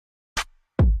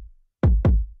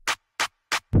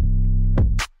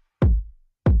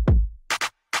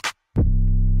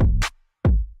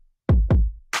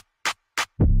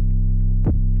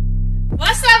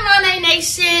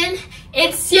Nation,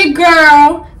 it's your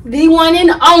girl, the one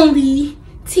and only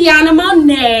Tiana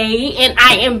Monet, and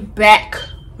I am back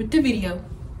with the video.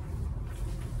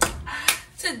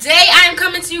 Today I am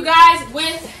coming to you guys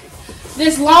with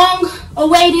this long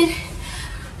awaited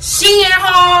Shein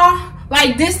haul.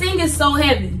 Like, this thing is so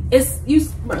heavy. It's hurting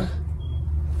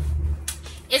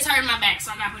my back, so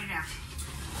I'm not putting it down.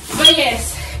 But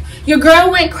yes, your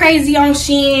girl went crazy on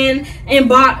Shein and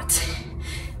bought.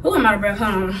 Oh, I'm out of breath.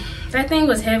 Hold on. That thing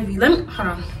was heavy. Let me, hold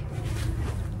on.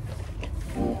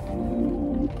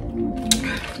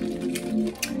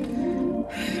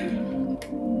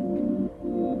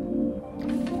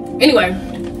 Anyway,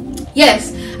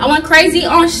 yes, I went crazy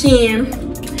on Shein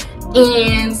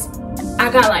and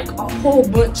I got like a whole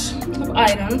bunch of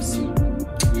items.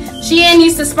 Shein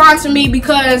needs to sponsor me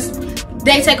because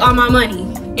they take all my money,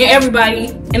 and everybody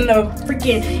in the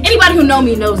freaking, anybody who know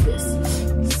me knows this.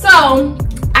 So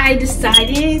I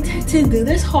decided to do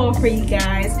this haul for you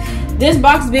guys. This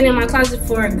box has been in my closet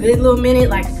for a good little minute,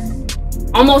 like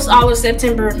almost all of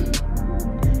September,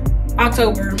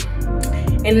 October,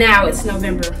 and now it's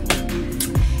November.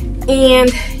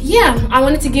 And yeah, I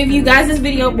wanted to give you guys this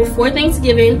video before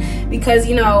Thanksgiving because,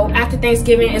 you know, after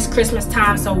Thanksgiving it's Christmas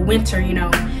time, so winter, you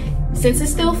know. Since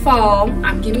it's still fall,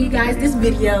 I'm giving you guys this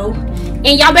video,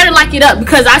 and y'all better like it up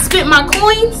because I spent my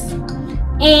coins,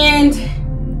 and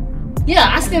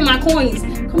yeah, I spent my coins.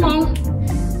 Come on,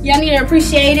 y'all need to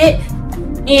appreciate it.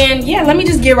 And yeah, let me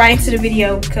just get right into the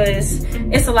video because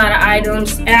it's a lot of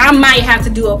items, and I might have to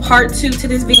do a part 2 to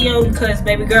this video because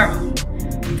baby girl.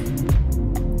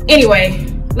 Anyway,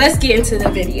 let's get into the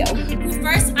video. The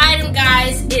first item,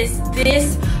 guys, is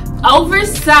this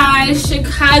oversized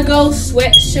Chicago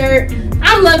sweatshirt.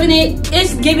 I'm loving it.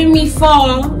 It's giving me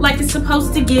fall like it's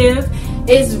supposed to give.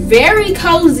 It's very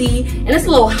cozy and it's a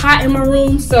little hot in my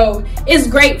room, so it's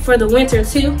great for the winter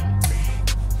too,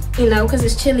 you know, because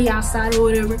it's chilly outside or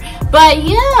whatever. But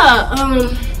yeah,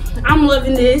 I'm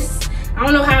loving this. I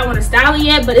don't know how I want to style it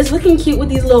yet, but it's looking cute with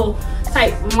these little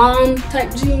type mom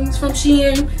type jeans from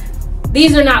Shein.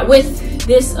 These are not with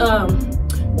this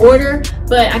order,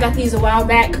 but I got these a while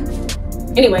back.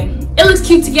 Anyway, it looks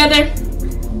cute together.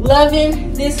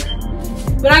 Loving this.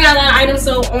 But I got a lot of items,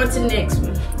 so on to the next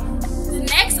one. The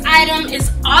next item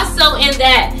is also in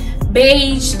that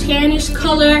beige tannish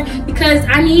color because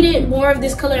I needed more of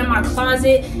this color in my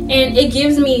closet, and it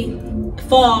gives me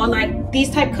fall, like these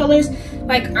type colors,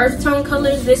 like earth tone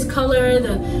colors. This color,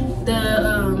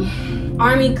 the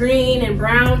army green and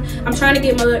brown. I'm trying to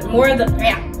get more of the,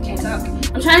 can't talk.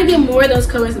 I'm trying to get more of those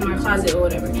colors in my closet or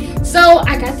whatever. So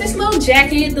I got this little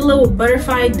jacket, the little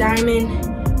butterfly diamond.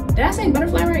 Did I say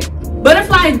butterfly right?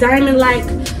 Butterfly diamond, like,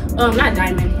 not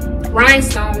diamond,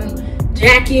 rhinestone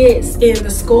jackets, and the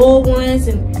skull ones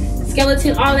and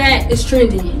skeleton, all that is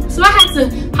trending. So I had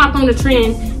to hop on the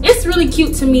trend. It's really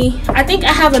cute to me. I think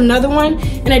I have another one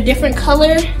in a different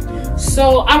color,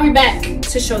 so I'll be back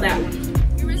to show that one.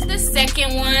 The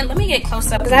second one, let me get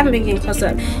close up because I haven't been getting close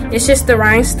up. It's just the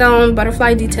rhinestone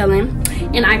butterfly detailing,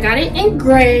 and I got it in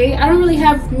gray. I don't really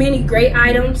have many gray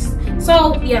items,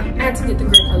 so yeah, I had to get the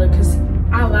gray color because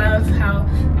I love how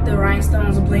the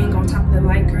rhinestones bling on top of the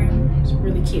light gray. It's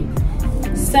really cute.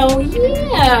 So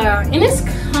yeah, and it's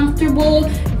comfortable,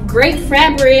 great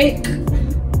fabric.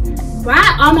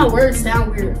 Why all my words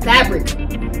sound weird? Fabric.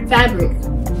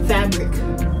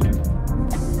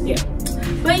 Yeah.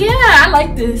 But yeah, I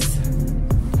like this.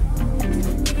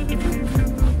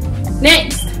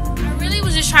 Next, I really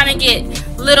was just trying to get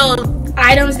little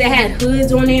items that had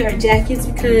hoods on it or jackets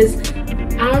because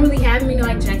I don't really have many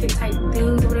like jacket type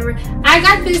things or whatever. I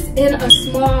got this in a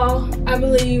small, I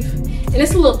believe, and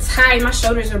it's a little tight. My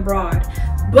shoulders are broad,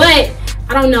 but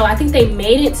I don't know. I think they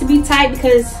made it to be tight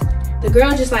because the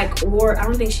girl just like wore, I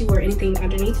don't think she wore anything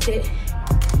underneath it.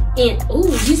 And ooh,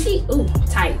 you see, ooh,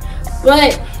 tight.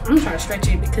 But I'm trying to stretch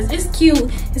it because it's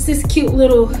cute. It's this cute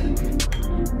little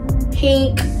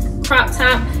pink crop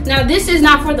top. Now this is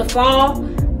not for the fall,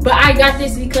 but I got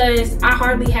this because I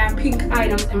hardly have pink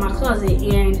items in my closet,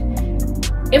 and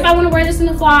if I want to wear this in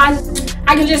the fall,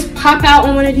 I can just pop out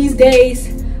on one of these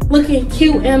days looking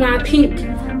cute in my pink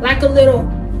like a little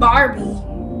Barbie.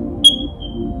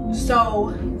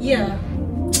 So yeah,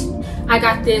 I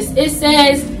got this. It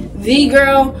says the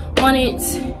girl on it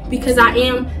because I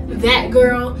am that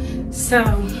girl. So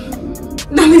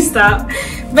let me stop.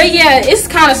 But yeah, it's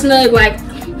kind of snug. Like,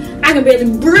 I can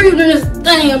barely breathe in this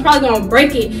thing. I'm probably gonna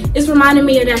break it. It's reminding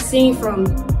me of that scene from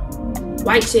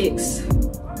White Chicks.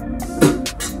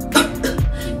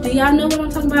 Do y'all know what I'm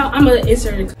talking about? I'm gonna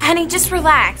insert it. Honey, just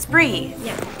relax, breathe.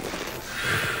 Yeah.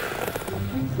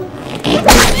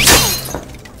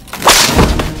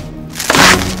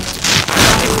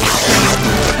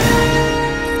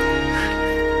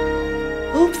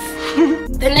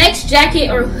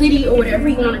 jacket or hoodie or whatever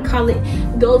you want to call it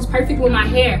goes perfect with my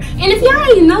hair. And if y'all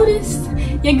ain't noticed,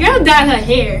 your girl dyed her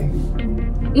hair.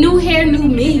 New hair, new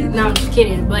me. No, I'm just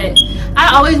kidding. But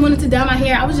I always wanted to dye my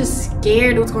hair. I was just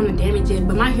scared it was going to damage it.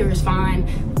 But my hair is fine.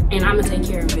 And I'm going to take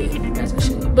care of it. That's for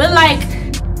sure. But like,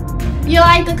 you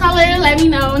like the color? Let me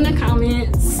know in the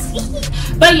comments.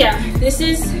 But yeah, this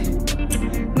is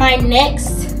my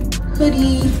next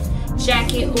hoodie,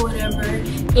 jacket, or whatever.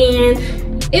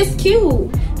 And it's cute.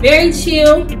 Very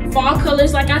chill. Fall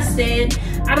colors, like I said.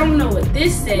 I don't know what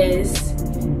this says.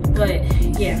 But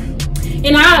yeah.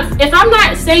 And if I'm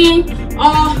not saying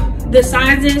all the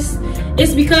sizes,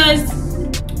 it's because,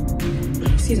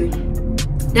 excuse me,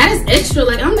 that is extra.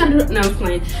 Like, I'm gonna do, no, I'm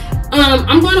playing.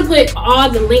 I'm gonna put all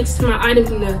the links to my items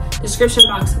in the description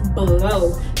box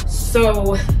below.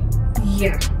 So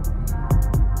yeah.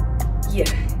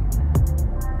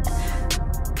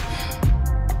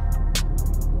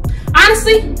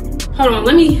 Honestly, hold on,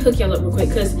 let me hook y'all up real quick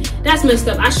because that's messed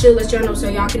up. I should let y'all know so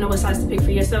y'all can know what size to pick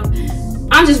for yourself.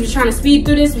 I'm just trying to speed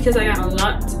through this because I got a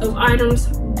lot of items,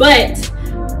 but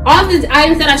all the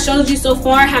items that I showed you so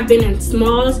far have been in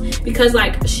smalls because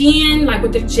like Shein, like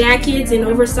with the jackets and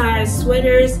oversized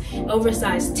sweaters,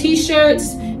 oversized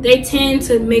t-shirts, they tend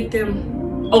to make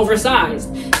them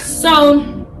oversized.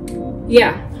 So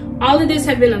yeah, all of this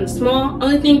have been in the small.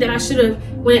 Only thing that I should have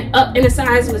went up in the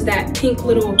size was that pink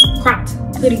little cropped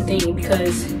hoodie thing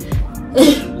because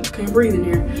can't breathe in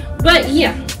here. But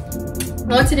yeah,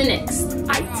 on to the next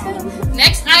item.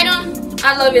 Next item,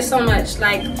 I love it so much.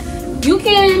 Like, you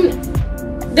can,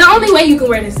 the only way you can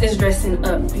wear this is dressing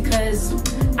up because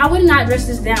I would not dress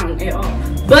this down at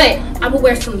all. But I would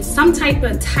wear some type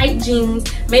of tight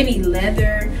jeans, maybe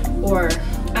leather, or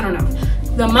I don't know.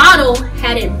 The model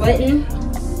had it buttoned,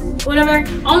 whatever.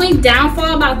 Only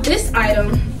downfall about this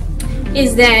item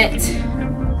is that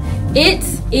it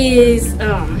is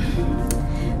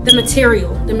the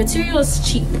material. The material is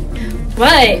cheap,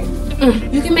 but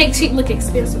you can make cheap look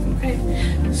expensive, okay?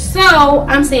 So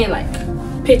I'm saying, like,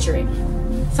 picture it.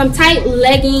 Some tight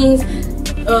leggings,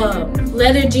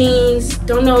 leather jeans,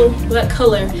 don't know what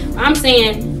color. I'm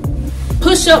saying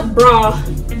push-up bra,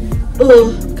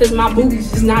 because my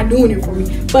boobies is not doing it for me.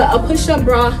 But a push-up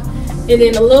bra, and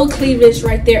then a little cleavage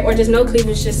right there, or just no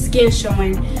cleavage, just skin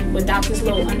showing without this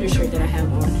little undershirt that I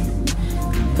have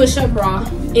on. Push-up bra,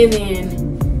 and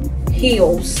then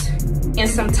heels, and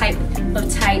some type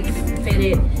of tight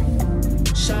fitted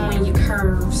showing your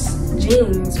curves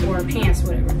jeans or pants,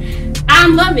 whatever.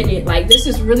 I'm loving it. Like, this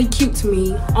is really cute to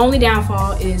me. Only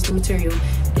downfall is the material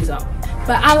is up,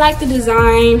 but I like the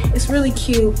design. It's really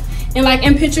cute, and like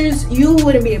in pictures you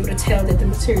wouldn't be able to tell that the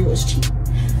material is cheap.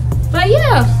 But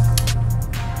yeah,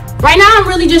 right now I'm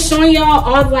really just showing y'all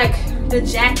all like the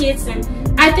jackets, and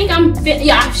I think I'm fit.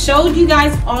 Yeah, I showed you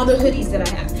guys all the hoodies that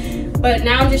I have, but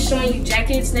now I'm just showing you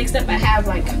jackets. Next up I have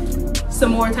like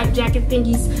some more type jacket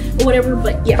thingies or whatever.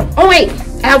 But yeah, oh wait,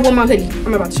 I have one more hoodie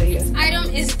I'm about to show you guys.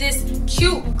 Item is this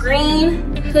cute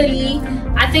green hoodie.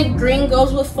 I think green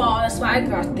goes with fall, that's why I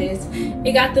got this.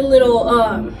 It got the little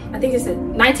I think it's a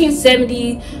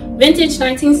 1970 vintage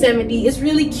 1970. It's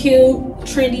really cute,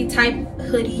 trendy type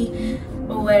hoodie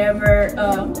or whatever.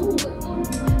 Ooh,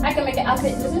 I can make an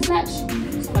outfit. Does this match?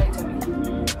 Somebody tell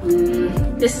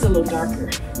me. This is a little darker,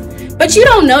 but you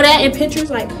don't know that in pictures,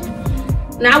 like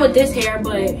not with this hair,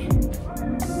 but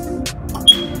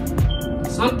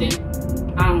something,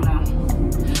 I don't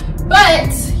know.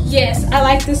 But yes, I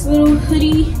like this little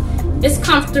hoodie. It's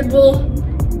comfortable,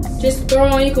 just throw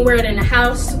on. You can wear it in the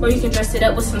house, or you can dress it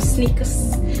up with some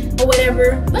sneakers or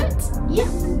whatever. But yeah,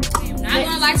 I'm not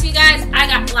gonna lie to you guys, I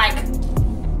got like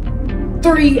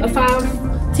 3 or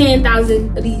 5,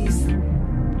 10,000 of these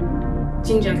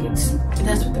jean jackets.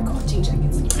 That's what they're called, jean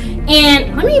jackets.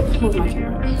 And let me move my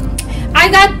camera. I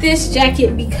got this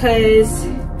jacket because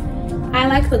I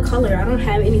like the color. I don't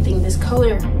have anything this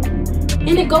color,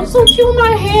 and it goes so cute with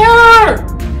my hair.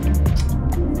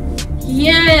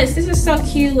 Yes, this is so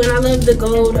cute, and I love the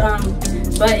gold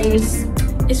buttons.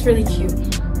 It's really cute,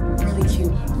 really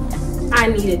cute. I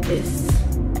needed this.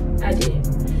 I did.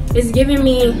 It's giving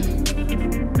me,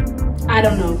 I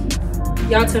don't know.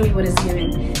 Y'all tell me what it's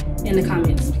giving in the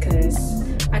comments because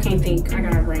I can't think. I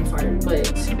got a brain fart, but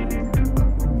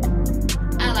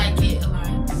I like it a lot.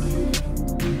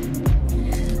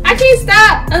 I can't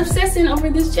stop obsessing over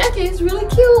this jacket. It's really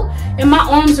cute, and my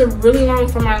arms are really long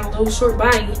for my little short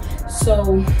body,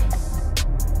 so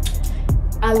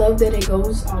I love that it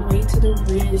goes all the way to the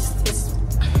wrist.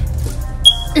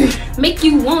 It's make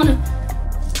you wanna.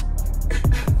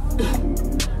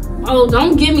 Oh,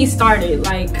 don't get me started.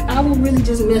 Like, I will really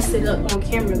just mess it up on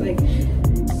camera. Like,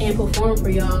 and perform for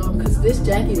y'all because this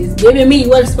jacket is giving me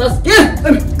what it's supposed to do.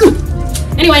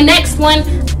 Anyway, next one.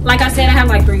 Like I said, I have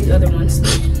like 3 other ones.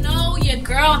 No, your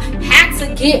girl had to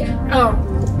get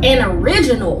an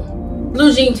original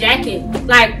blue jean jacket.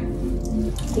 Like,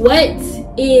 what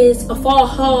is a fall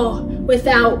haul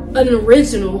without an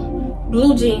original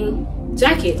blue jean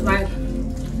jacket? Like,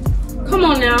 come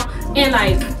on now. And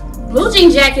like, blue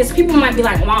jean jackets, people might be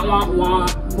like, wah, wah, wah,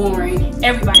 boring.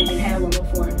 Everybody didn't have one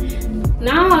before.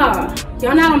 Nah,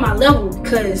 y'all not on my level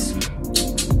because,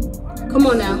 come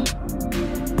on now.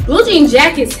 Blue jean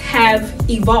jackets have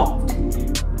evolved.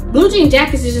 Blue jean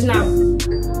jackets is just not.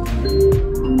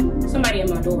 Somebody at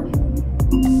my door.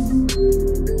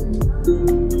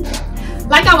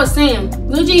 Like I was saying,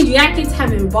 blue jean jackets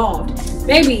have evolved.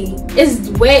 Baby, it's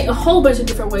a whole bunch of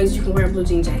different ways you can wear a blue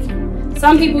jean jacket.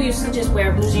 Some people used to just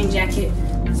wear a blue jean jacket,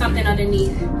 something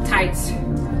underneath, tights,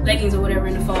 leggings or whatever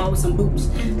in the fall with some boots.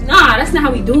 Nah, that's not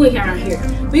how we do it around here.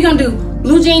 We gonna do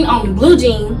blue jean on blue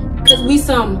jean because we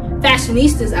some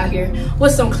fashionistas out here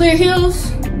with some clear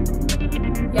heels.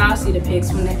 Y'all see the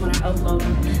pics when I upload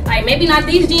them. Like, maybe not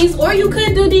these jeans, or you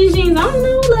could do these jeans. I don't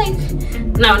know, like,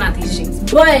 no, not these jeans.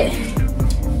 But,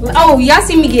 oh, y'all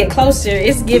see me get closer.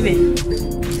 It's giving.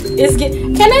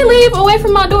 Can they leave away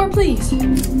from my door, please?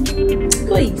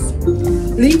 Please.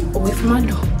 Leave away from my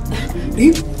door.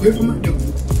 Leave away from my door.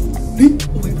 Leave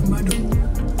away from my door.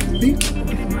 Leave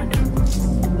away from my door.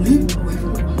 Leave away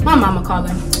from my door. My mama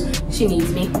calling. She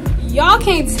needs me. Y'all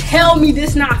can't tell me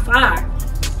this not fire.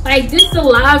 Like, this is a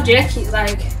live jacket.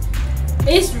 Like,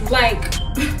 it's like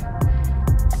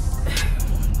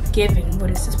giving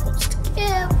what it's supposed to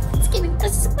give. It's giving what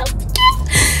it's supposed to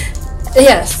give.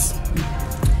 Yes.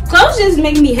 Clothes just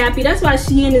make me happy. That's why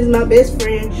Shein is my best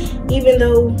friend. Even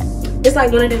though it's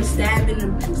like one of them stab you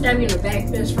in the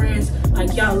back best friends.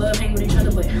 Like, y'all love hanging with each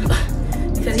other, but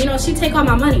because, you know, she take all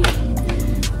my money.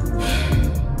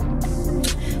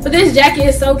 But this jacket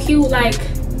is so cute, like,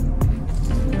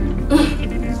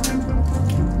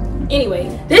 anyway,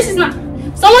 this is not,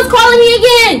 someone's calling me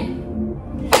again.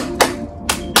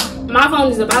 My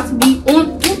phone is about to be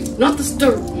on, do not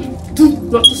disturb,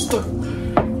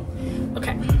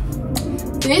 okay,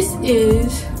 this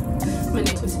is, my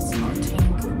necklace is all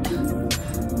tangled.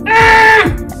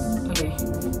 Okay,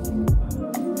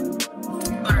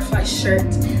 butterfly shirt.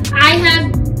 I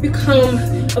have become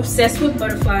obsessed with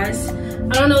butterflies.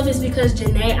 I don't know if it's because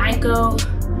Janae Aiko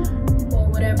or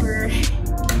whatever,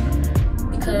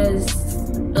 because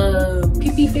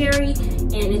PP Fairy,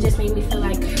 and it just made me feel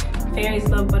like fairies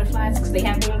love butterflies because they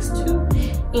have wings too,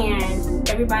 and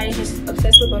everybody's just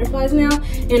obsessed with butterflies now,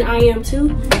 and I am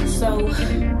too. So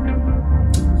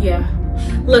yeah,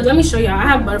 look, let me show y'all. I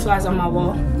have butterflies on my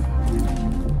wall.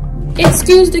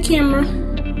 Excuse the camera.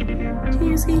 Can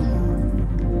you see?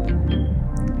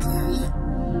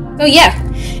 So yeah,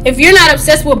 if you're not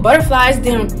obsessed with butterflies,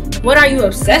 then what are you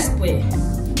obsessed with?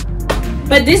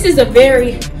 But this is a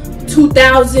very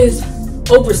 2000s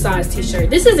oversized t-shirt.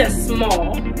 This isn't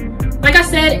small. Like I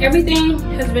said, everything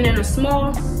has been in a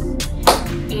small.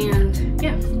 And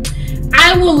yeah,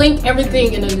 I will link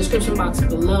everything in the description box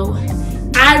below.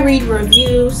 I read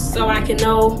reviews so I can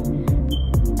know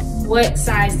what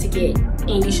size to get,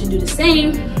 and you should do the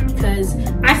same because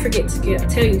I forget to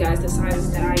tell you guys the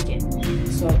sizes that I get.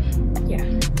 So yeah,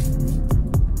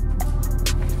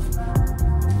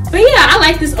 but yeah, I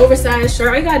like this oversized shirt.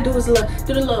 All you gotta do is do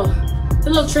the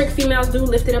little trick females do,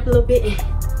 lift it up a little bit.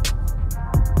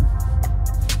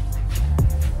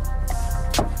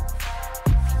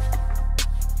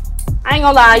 I ain't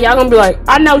gonna lie, y'all gonna be like,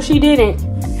 I know she didn't,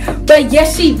 but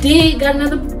yes she did. Got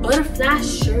another butterfly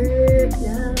shirt.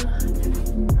 Yeah.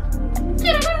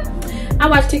 I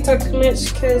watch TikTok too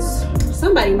much because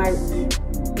somebody might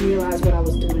realize what I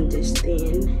was doing just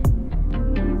then.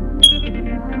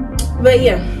 But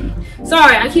yeah,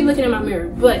 sorry, I keep looking in my mirror,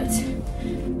 but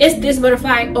it's this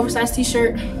butterfly oversized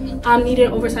t-shirt. I'm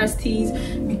needing oversized tees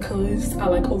because I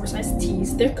like oversized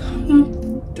tees. They're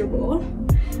comfortable.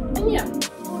 And yeah,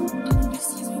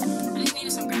 excuse me, I just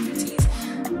needed some graphic tees.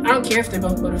 I don't care if they're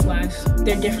both butterflies,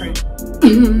 they're different.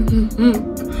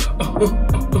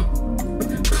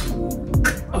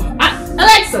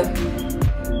 Alexa,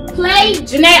 play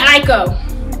Janae Aiko.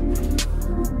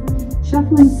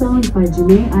 Shuffling songs by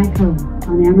Janae Aiko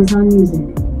on Amazon Music.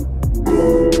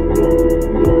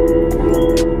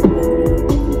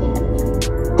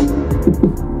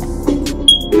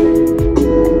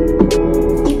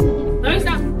 Let me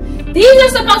stop. These are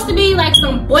supposed to be like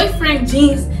some boyfriend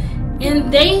jeans,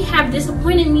 and they have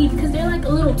disappointed me because they're like a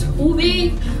little too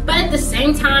big, but at the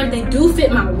same time they do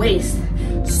fit my waist,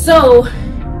 so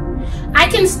I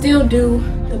can still do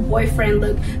the boyfriend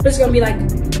look, but it's gonna be like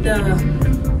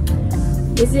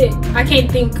I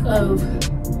can't think of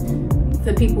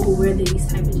the people who wear these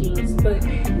type of jeans, but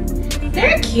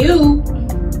they're cute.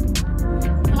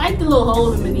 I like the little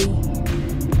hole in the knee.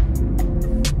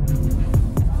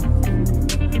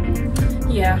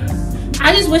 Yeah,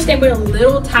 I just wish they were a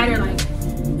little tighter, like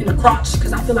in the crotch,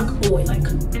 because I feel like a boy. Like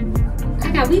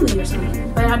I got wee wee or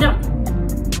something, but I don't.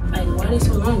 Like, why are they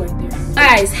so long right there?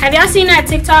 Guys, have y'all seen that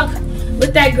TikTok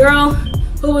with that girl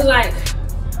who was like,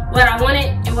 what I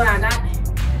wanted and what I got?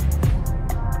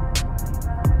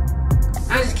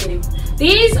 I'm just kidding.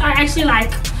 These are actually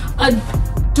like a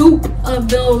dupe of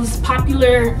those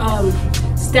popular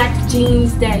stacked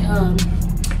jeans that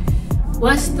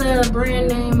what's the brand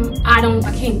name? I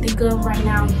can't think of right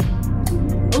now.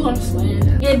 Oh, I'm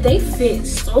sweating. Yeah, they fit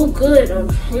so good.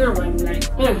 You're like,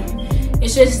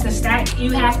 it's just the stack.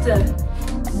 You have to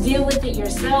deal with it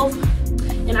yourself,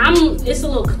 and it's a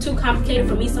little too complicated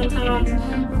for me sometimes,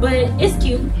 but it's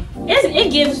cute.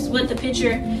 It gives what the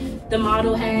picture the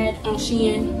model had on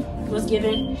Shein was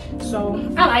given, so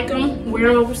I like them. Wear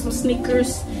them over some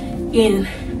sneakers, and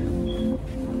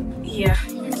yeah.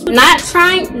 Not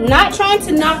trying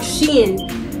to knock Shein,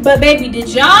 but baby, did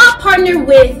y'all partner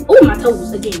with? Oh, my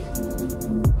toes again.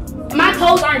 My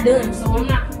toes aren't done, so I'm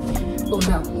not. Oh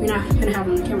no, we're not gonna have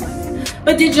them on the camera like that.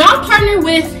 But did y'all partner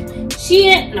with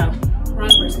Shein? No, wrong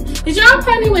person. Did y'all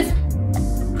partner with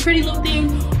Pretty Little Thing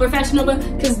or Fashion Nova?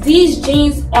 Because these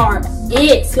jeans are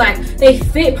it. Like, they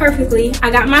fit perfectly.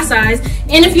 I got my size,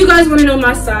 and if you guys want to know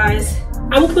my size,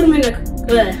 I will put them in the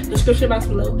description box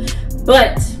below.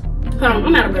 But hold on,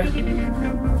 I'm out of breath.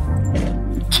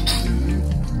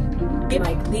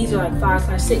 Like, these are like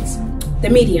 5'6". The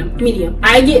medium.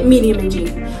 I get medium in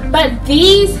jeans, but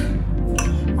these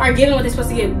are giving what they're supposed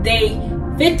to give. They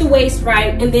fit the waist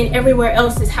right, and then everywhere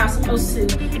else is how it's supposed to.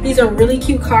 These are really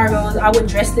cute cargos. I would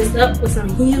dress this up with some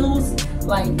heels.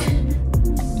 Like,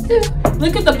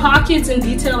 look at the pockets and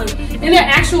detailing, and they're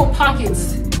actual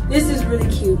pockets. This is really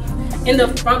cute, and the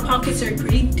front pockets are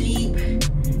pretty deep.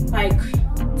 Like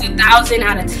 1,000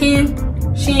 out of 10.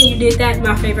 Shein, you did that.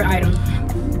 My favorite item.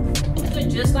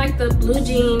 Just like the blue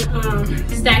jean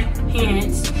stacked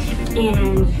pants,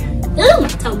 and ooh, my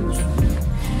toes.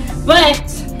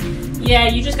 But yeah,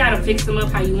 you just gotta fix them up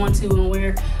how you want to and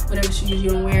wear whatever shoes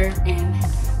you want to wear, and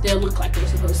they'll look like they're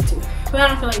supposed to. But I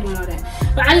don't feel like doing all that.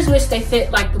 But I just wish they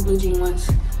fit like the blue jean ones.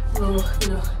 Little, you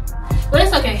know. But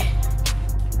it's okay.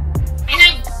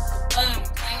 And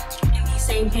in these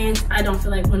same pants, I don't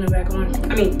feel like putting them back on.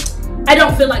 I mean, I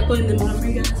don't feel like putting them on for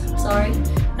you guys. I'm sorry.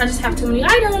 I just have too many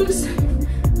items.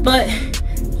 But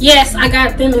yes, I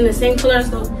got them in the same colors,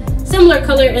 though similar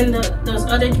color in those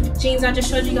other jeans I just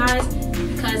showed you guys,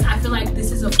 because I feel like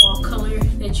this is a fall color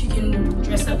that you can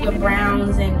dress up with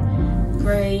browns and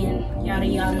gray and yada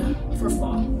yada for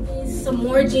fall. Some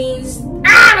more jeans.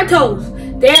 My toes.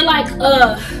 They're like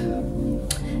a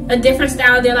different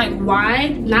style. They're like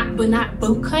wide, but not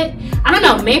boot cut. I don't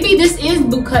know, maybe this is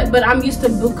boot cut, but I'm used to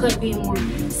boot cut being more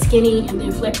skinny and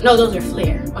then flare. No, those are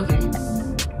flare. Okay,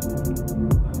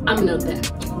 I'm gonna note that.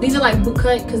 These are like boot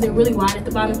cut because they're really wide at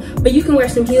the bottom, but you can wear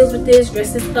some heels with this,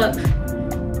 dress this up.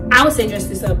 I would say dress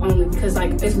this up only because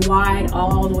like it's wide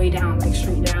all the way down, like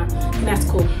straight down, and that's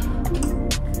cool.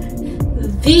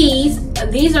 These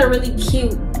are really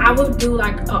cute. I would do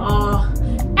like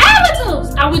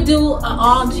I would do an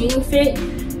all jean fit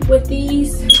with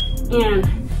these, and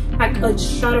like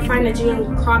try to find a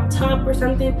jean crop top or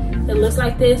something that looks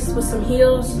like this with some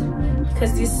heels,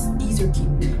 because these are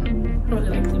cute. I really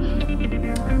like them.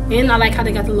 And I like how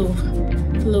they got the little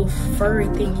furry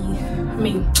thingy. I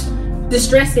mean,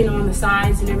 distressing on the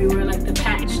sides and everywhere, like the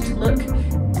patched look.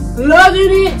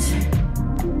 Loving it.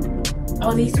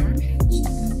 Oh, these are patched.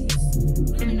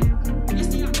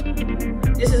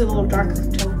 This is a little darker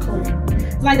tone color.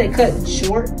 It's like they cut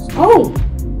short. Oh,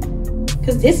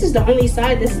 because this is the only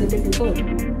side. This is a different color.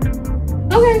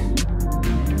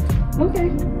 Okay.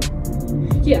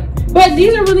 Yeah, but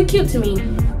these are really cute to me.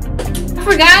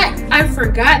 I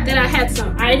forgot that I had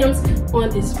some items on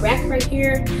this rack right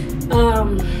here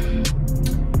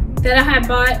that I had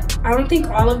bought. I don't think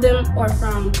all of them are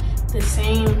from the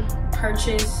same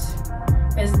purchase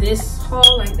as this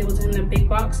haul, like it was in the big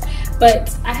box,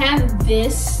 but I have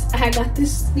this. I had got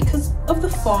this because of the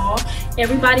fall.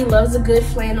 Everybody loves a good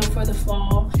flannel for the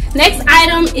fall. Next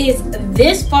item is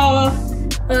this fall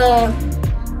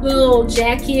little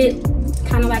jacket,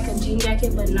 kind of like a jean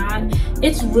jacket but not.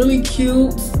 It's really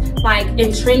cute, like,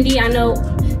 and trendy. I know,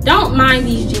 don't mind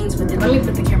these jeans with it. Let me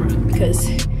put the camera on because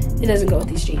it doesn't go with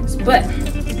these jeans, but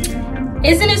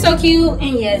isn't it so cute?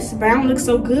 And yes, brown looks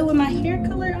so good with my hair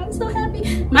color. I'm so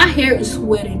happy. My hair is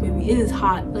sweating, baby. It is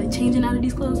hot. Like, changing out of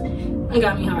these clothes, it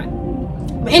got me hot.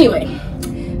 But anyway,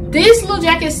 this little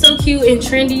jacket is so cute and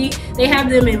trendy. They have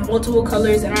them in multiple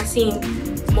colors, and I've seen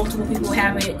multiple people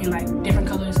have it in like different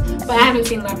colors, but I haven't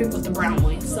seen a lot of people with the brown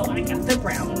one, so I got the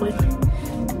brown one.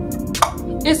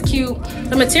 It's cute.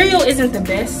 The material isn't the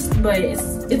best, but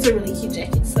it's a really cute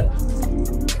jacket. So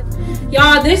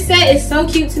y'all, this set is so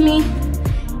cute to me,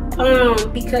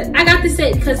 because I got this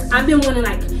set because I've been wanting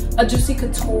like a Juicy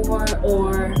Couture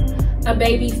or a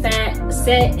baby fat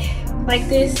set like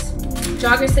this,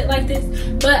 jogger set like this,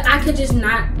 but I could just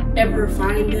not ever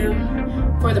find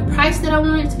them for the price that I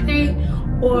wanted to pay,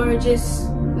 or just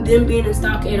them being in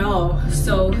stock at all.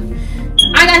 So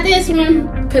I got this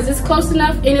one because it's close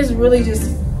enough and it's really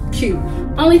just cute.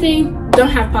 Only thing, don't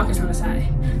have pockets on the side,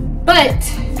 but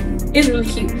it's really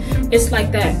cute. It's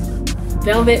like that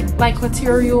velvet like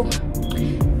material,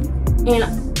 and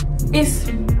it's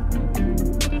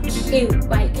cute.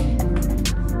 Like,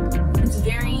 it's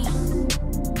very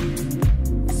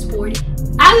sporty.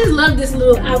 I just love this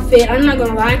little outfit. I'm not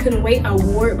gonna lie, I couldn't wait. I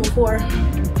wore it before.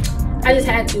 I just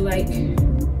had to, like,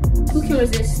 who can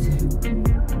resist?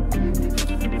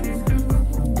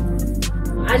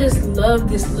 I just love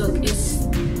this look. It's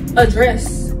a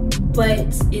dress, but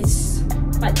it's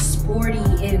like sporty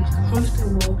and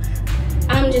comfortable.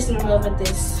 I'm just in love with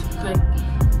this. Like,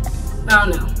 I don't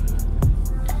know.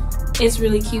 It's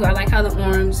really cute. I like how the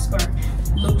arms are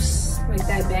loose, like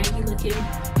that baggy looking,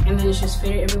 and then it's just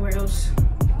fitted everywhere else.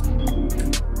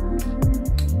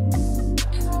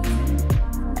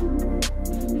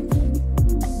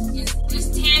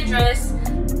 Dress,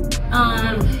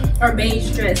 or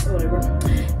beige dress or whatever.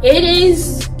 It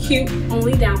is cute.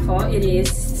 Only downfall, it is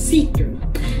see-through.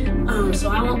 So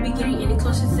I won't be getting any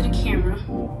closer to the camera.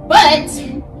 But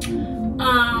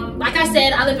like I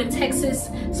said, I live in Texas,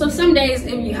 so some days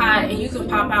it be hot and you can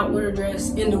pop out with a dress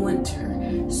in the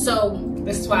winter. So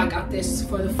that's why I got this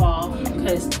for the fall,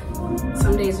 because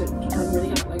some days are really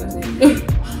hot, like I said.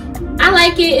 I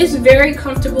like it. It's very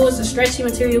comfortable. It's a stretchy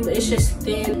material, but it's just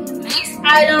thin. Next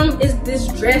item is this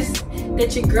dress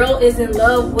that your girl is in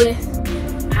love with.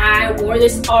 I wore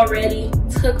this already,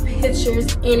 took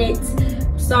pictures in it.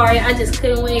 Sorry, I just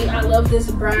couldn't wait. I love this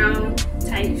brown,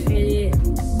 tight fitted,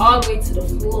 all the way to the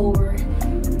floor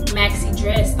maxi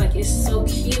dress. Like, it's so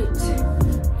cute.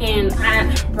 And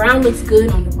brown looks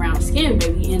good on the brown skin,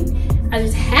 baby. And I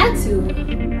just had to.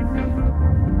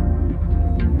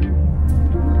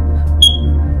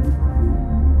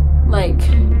 Like,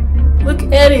 look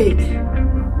at it.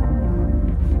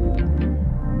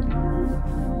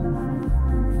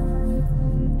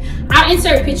 I'll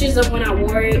insert pictures of when I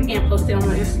wore it and post it on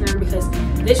my Instagram, because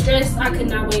this dress, I could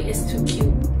not wait. It's too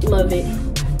cute. Love it.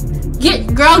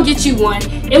 Girl, get you one.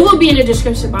 It will be in the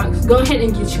description box. Go ahead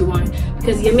and get you one,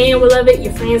 because your man will love it,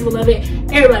 your friends will love it,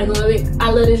 everybody will love it. I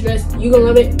love this dress. You gonna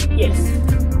love it? Yes.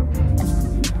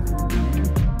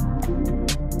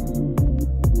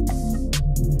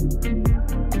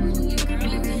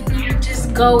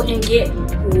 Go and get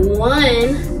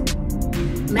one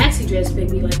maxi dress,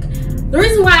 baby. Like, the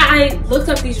reason why I looked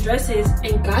up these dresses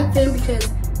and got them,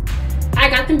 because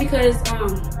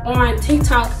on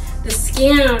TikTok the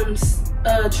skims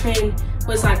trend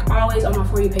was like always on my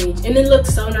For You page, and it looked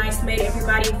so nice, made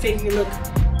everybody figure look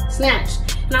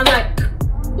snatched, and I was like,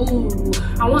 ooh,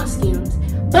 I want skims,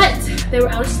 but they were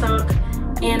out of stock,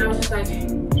 and I was just like,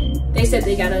 they said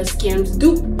they got a skims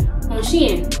dupe on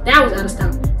Shein that was out of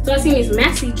stock. So I seen these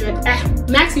maxi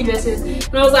dresses,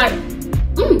 and I was like,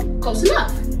 close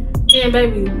enough. And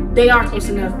baby, they are close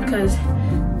enough, because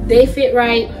they fit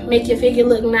right, make your figure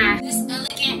look nice. This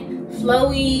elegant,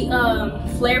 flowy,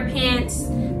 flare pants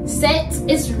set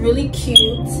is really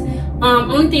cute.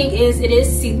 Only thing is, it is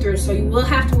see-through, so you will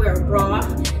have to wear a bra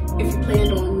if you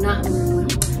plan on not wearing one.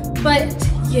 But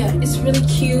yeah, it's really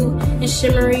cute and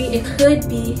shimmery. It could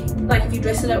be, like, if you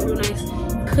dress it up real nice,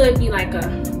 it could be like a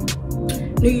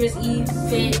New Year's Eve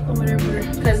fit or whatever,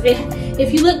 because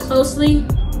if you look closely,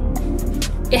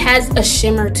 it has a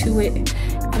shimmer to it.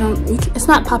 It's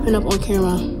not popping up on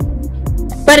camera,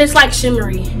 but it's like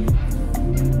shimmery,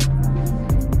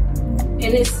 and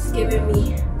it's giving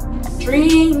me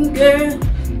dream girl.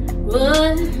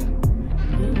 What?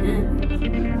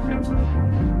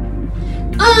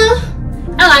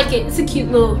 I like it. It's a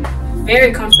cute little,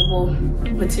 very comfortable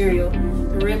material.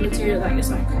 The red material, like,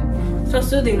 it's like so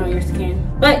soothing on your skin.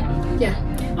 But yeah,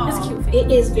 it's cute.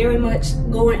 It is very much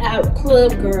going out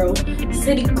club girl,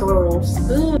 city girls.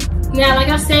 Ooh. Now, like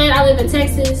I said, I live in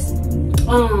Texas.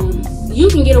 You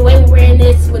can get away with wearing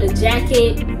this with a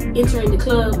jacket, entering the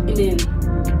club, and then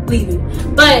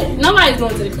leaving. But nobody's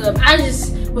going to the club. I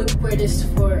just would wear this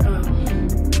for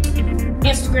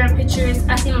Instagram pictures.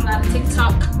 I seen a lot of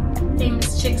TikTok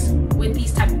famous chicks with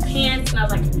these type of pants, and I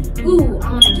was like, ooh,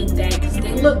 I want to get that because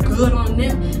they look good on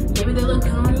them. Maybe they look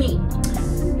good on me.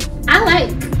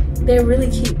 They're really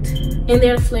cute, and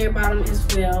they're flare bottom as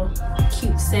well.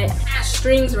 Cute set. It has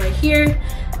strings right here.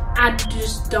 I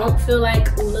just don't feel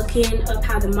like looking up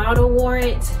how the model wore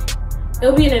it.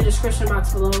 It'll be in the description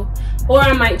box below, or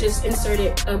I might just insert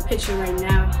a picture right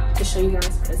now to show you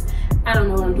guys because I don't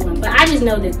know what I'm doing. But I just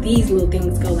know that these little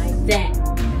things go like that.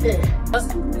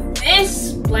 Ugh.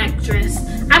 This black dress,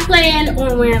 I plan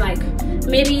on wearing like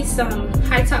maybe some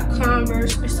high top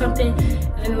Converse or something,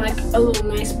 and like a little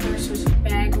nice purse or some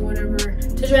bag or whatever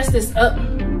to dress this up.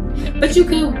 But you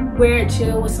could wear it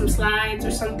chill with some slides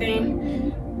or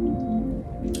something.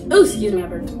 Oh, excuse me, I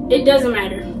burped. It doesn't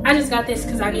matter. I just got this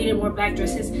because I needed more black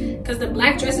dresses, because the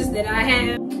black dresses that I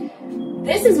have,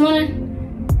 this is one.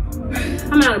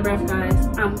 I'm out of breath, guys.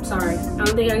 I'm sorry. I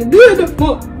don't think I can do it no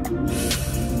more.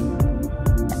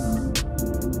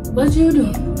 What you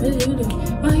doing? What you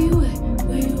doing? Where you at?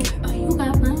 Where you at? Oh, you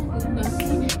got mine.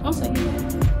 Don't say that.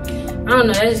 I don't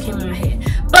know. That just came in my head.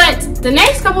 But the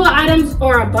next couple of items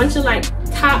are a bunch of like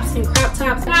tops and crop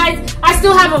tops. Guys, I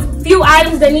still have a few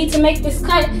items that need to make this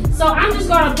cut, so I'm just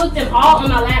going to put them all on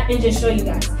my lap and just show you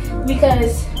guys,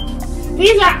 because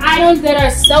these are items that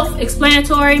are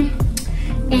self-explanatory.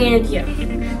 And yeah,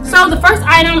 so the first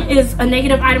item is a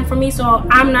negative item for me, so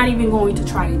I'm not even going to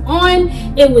try it on.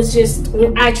 It was just,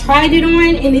 I tried it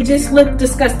on and it just looked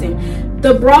disgusting.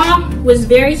 The bra was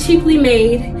very cheaply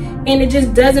made and it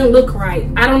just doesn't look right.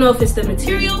 I don't know if it's the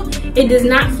material. It does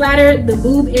not flatter the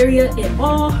boob area at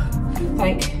all.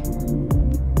 Like,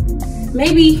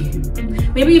 maybe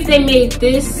if they made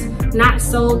this not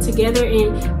sewed together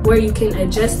and where you can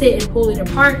adjust it and pull it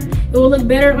apart, it will look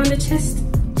better on the chest.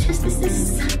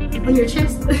 On your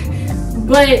chest.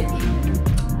 But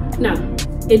no,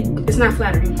 it's not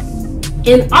flattering.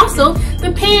 And also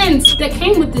the pants that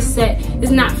came with this set is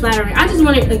not flattering. I just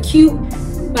wanted a cute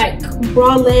like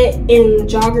bralette and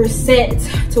jogger set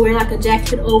to wear like a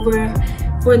jacket over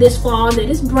for this fall that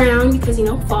is brown, because you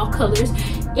know, fall colors.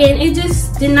 And it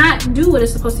just did not do what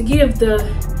it's supposed to give.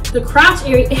 The crotch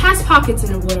area, it has pockets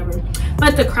in it, whatever,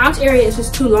 but the crotch area is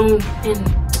just too long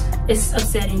and it's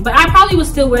upsetting. But I probably would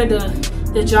still wear the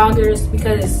joggers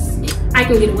because I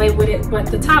can get away with it, but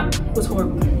the top was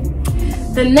horrible.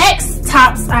 The next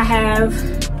tops I have,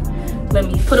 let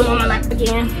me put them on my lap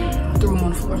again, threw them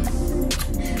on the floor.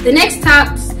 The next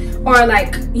tops are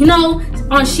like, you know,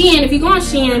 on Shein, if you go on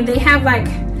Shein, they have like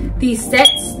these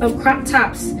sets of crop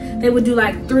tops. They would do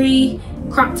like 3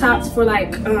 crop tops for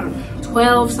like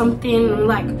 12 something. I'm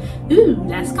like, ooh,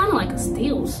 that's kind of like a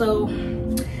steal. So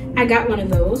I got one of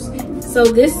those. So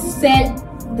this set,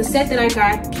 the set that I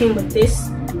got came with this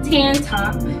tan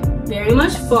top, very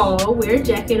much fall, wear a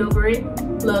jacket over it,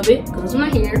 love it, goes with my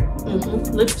hair,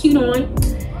 looks cute on.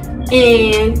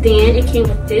 And then it came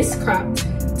with this cropped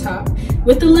top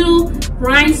with the little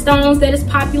rhinestones that is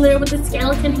popular with the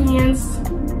skeleton hands,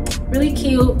 really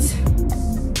cute.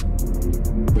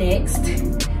 Next,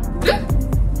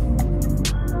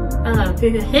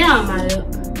 pick a hair on my lip.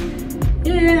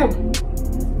 Yeah.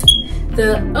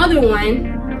 The other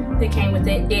one that came with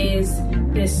it is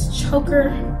this choker.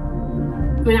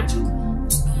 I mean, not choker.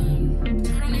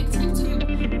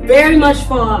 Very much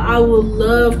fall. I would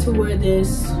love to wear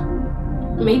this.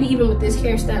 Maybe even with this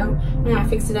hairstyle when I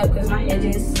fix it up, because my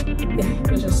edges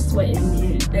was just sweating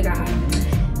and they got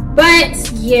hot.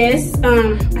 But yes,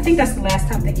 I think that's the last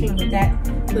top that came with that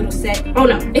little set. Oh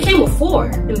no, it came with 4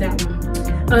 in that one.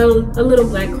 A little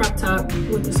black crop top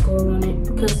with the skull on it,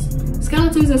 because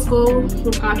skeletons and skulls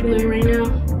were popular right now.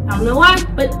 I don't know why,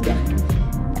 but yeah.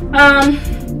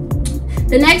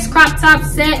 The next crop top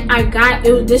set I got,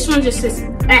 this one just says,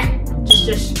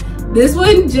 this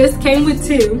one just came with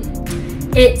 2.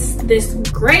 It's this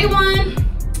gray one.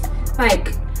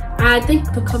 Like, I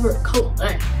think the cover,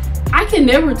 I can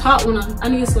never talk when I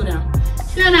need to slow down.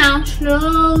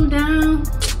 Slow down.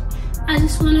 I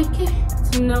just want to get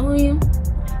to know you,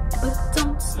 but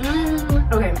don't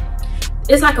okay.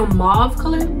 It's like a mauve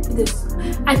color. This,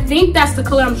 I think that's the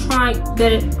color I'm trying.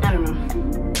 I don't know.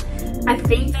 I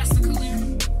think that's the color.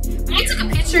 But I took a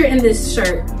picture in this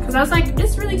shirt because I was like,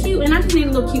 it's really cute, and I just need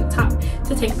a little cute top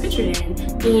to take a picture in.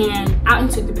 And I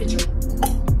took the picture.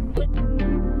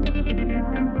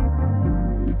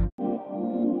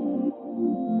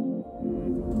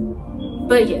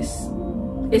 But yes,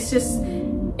 it's just,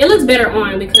 it looks better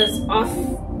on, because off,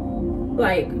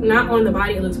 like not on the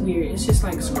body, it looks weird. It's just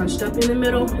like scrunched up in the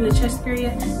middle in the chest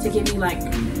area to give you like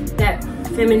that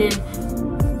feminine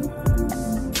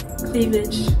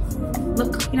cleavage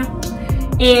look, you know.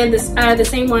 And this the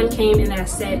same one came in that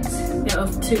set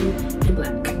of 2 in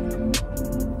black.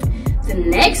 The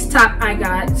next top I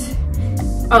got,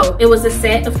 oh, it was a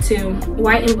set of 2,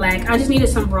 white and black. I just needed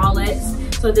some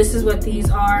bralettes, so this is what these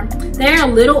are. They're a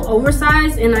little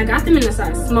oversized, and I got them in a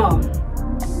size small.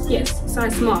 Yes,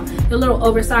 size small. They're a little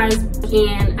oversized,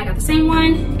 and I got the same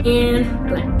one in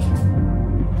black.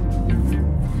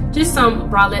 Just some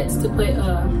bralettes to put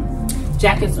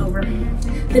jackets over.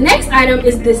 The next item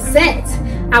is this set.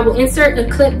 I will insert a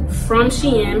clip from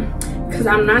Shein because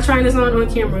I'm not trying this on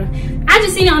camera. I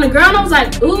just seen it on a girl and I was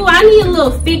like, ooh, I need a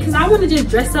little fit because I want to just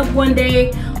dress up one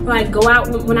day, or like go out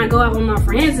when I go out with my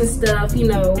friends and stuff, you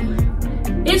know.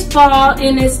 It's fall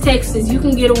and it's Texas. You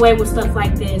can get away with stuff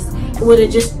like this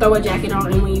with just throw a jacket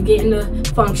on, and when you get in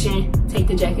the function, take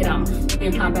the jacket off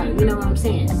and pop out. You know what I'm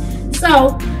saying?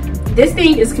 So this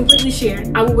thing is completely sheer.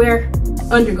 I will wear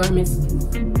undergarments,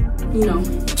 you know.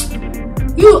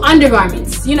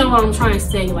 Undergarments, you know what I'm trying to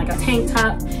say, like a tank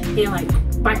top and like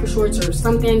biker shorts or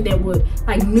something that would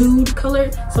like nude color,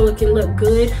 so it can look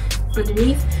good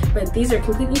underneath. But these are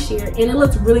completely sheer and it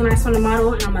looks really nice on the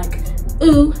model, and I'm like,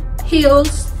 ooh,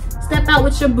 heels, step out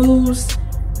with your booze.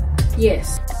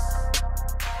 Yes.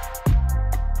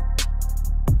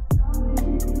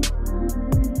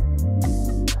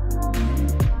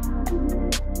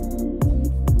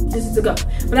 This is a go,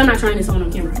 but I'm not trying this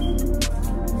on camera.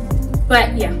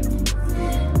 But yeah,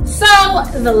 so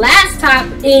the last top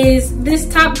is this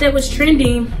top that was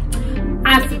trending.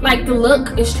 I like the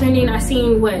look is trending. I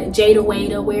seen what Jada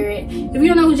Waiter wear it. If you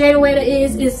don't know who Jada Waiter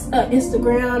is, it's an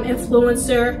Instagram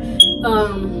influencer.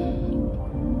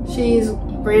 She's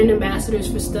brand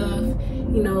ambassadors for stuff,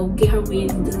 you know, get her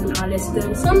wigs done, all that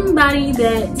stuff. Somebody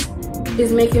that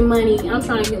is making money. I'm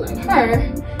trying to get like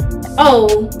her.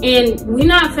 Oh, and we're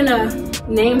not finna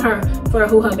name her for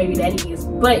who her baby daddy is,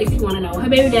 but if you want to know, her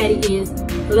baby daddy is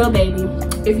Lil Baby,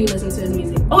 if you listen to his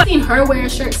music. Oh, I've seen her wear a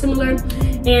shirt similar,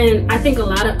 and I think a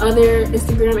lot of other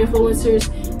Instagram influencers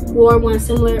wore one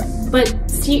similar, but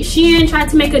Shein tried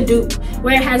to make a dupe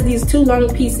where it has these 2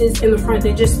 long pieces in the front.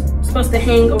 They're just supposed to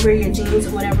hang over your jeans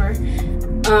or whatever.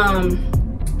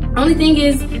 Only thing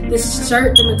is, this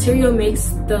shirt, the material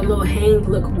makes the little hang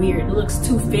look weird. It looks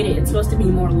too fitted. It's supposed to be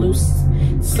more loose.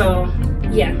 So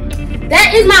yeah,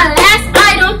 that is my last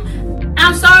item.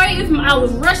 I'm sorry if I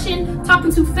was rushing,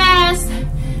 talking too fast,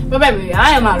 but baby,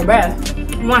 I am out of breath.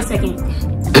 1 second.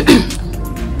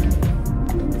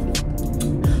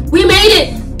 We made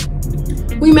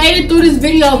it. We made it through this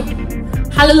video.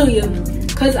 Hallelujah.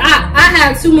 Cause I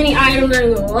had too many items, I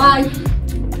ain't gonna lie.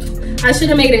 I should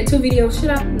have made it 2 videos. Should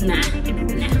I? Nah.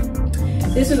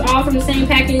 This is all from the same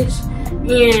package,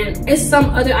 and it's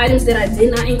some other items that I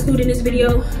did not include in this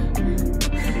video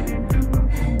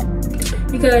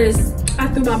because I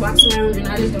threw my box around and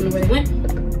I just don't know where it went.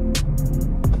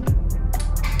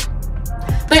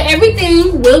 But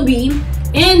everything will be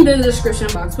in the description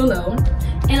box below.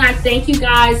 And I thank you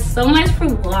guys so much for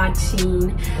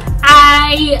watching.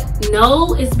 I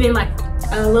know it's been like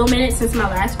a little minute since my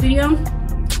last video,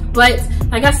 but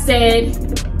like I said,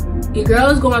 your girl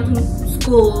is going through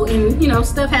school and you know,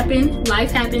 stuff happens,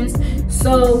 life happens.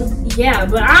 So yeah,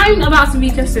 but I'm about to be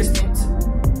consistent,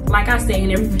 like I say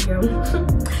in every video.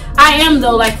 I am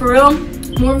though, like for real,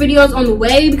 more videos on the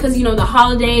way because you know the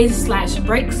holidays /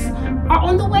 breaks are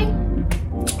on the way,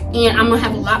 and I'm gonna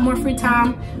have a lot more free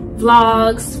time,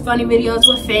 vlogs, funny videos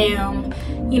with fam,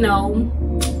 you know.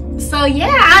 So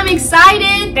yeah, I'm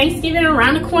excited. Thanksgiving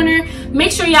around the corner.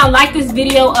 Make sure y'all like this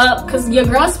video up because your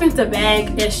girl spent the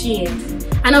bag as she is.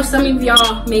 I know some of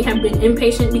y'all may have been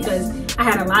impatient because I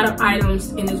had a lot of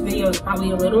items in this video. It's probably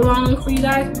a little long for you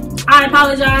guys. I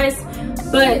apologize,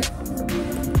 but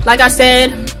like I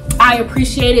said, I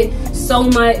appreciate it so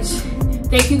much.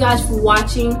 Thank you guys for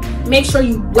watching. Make sure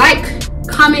you like,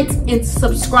 comment, and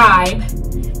subscribe.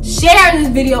 Share this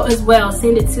video as well.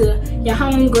 Send it to your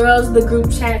homegirls, the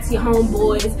group chats, your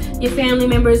homeboys, your family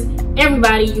members,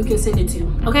 everybody you can send it to,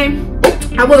 okay?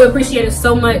 I would appreciate it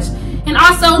so much. And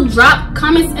also drop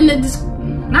comments in the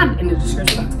not in the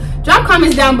description box. Drop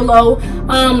comments down below.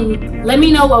 Let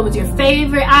me know what was your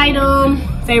favorite item,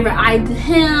 favorite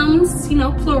items, you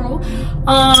know, plural.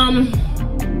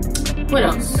 What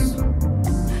else?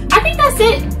 I think that's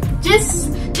it.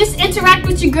 Just interact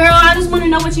with your girl. I just want to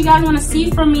know what you guys want to see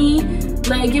from me.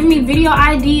 Like, give me video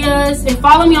ideas and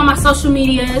follow me on my social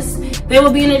medias. They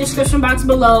will be in the description box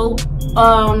below.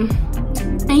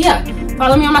 And yeah,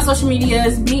 follow me on my social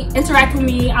medias. Interact with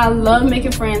me. I love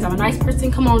making friends. I'm a nice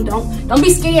person. Come on, don't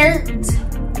be scared.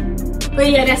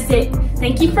 But yeah, that's it.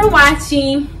 Thank you for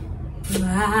watching.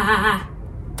 Bye.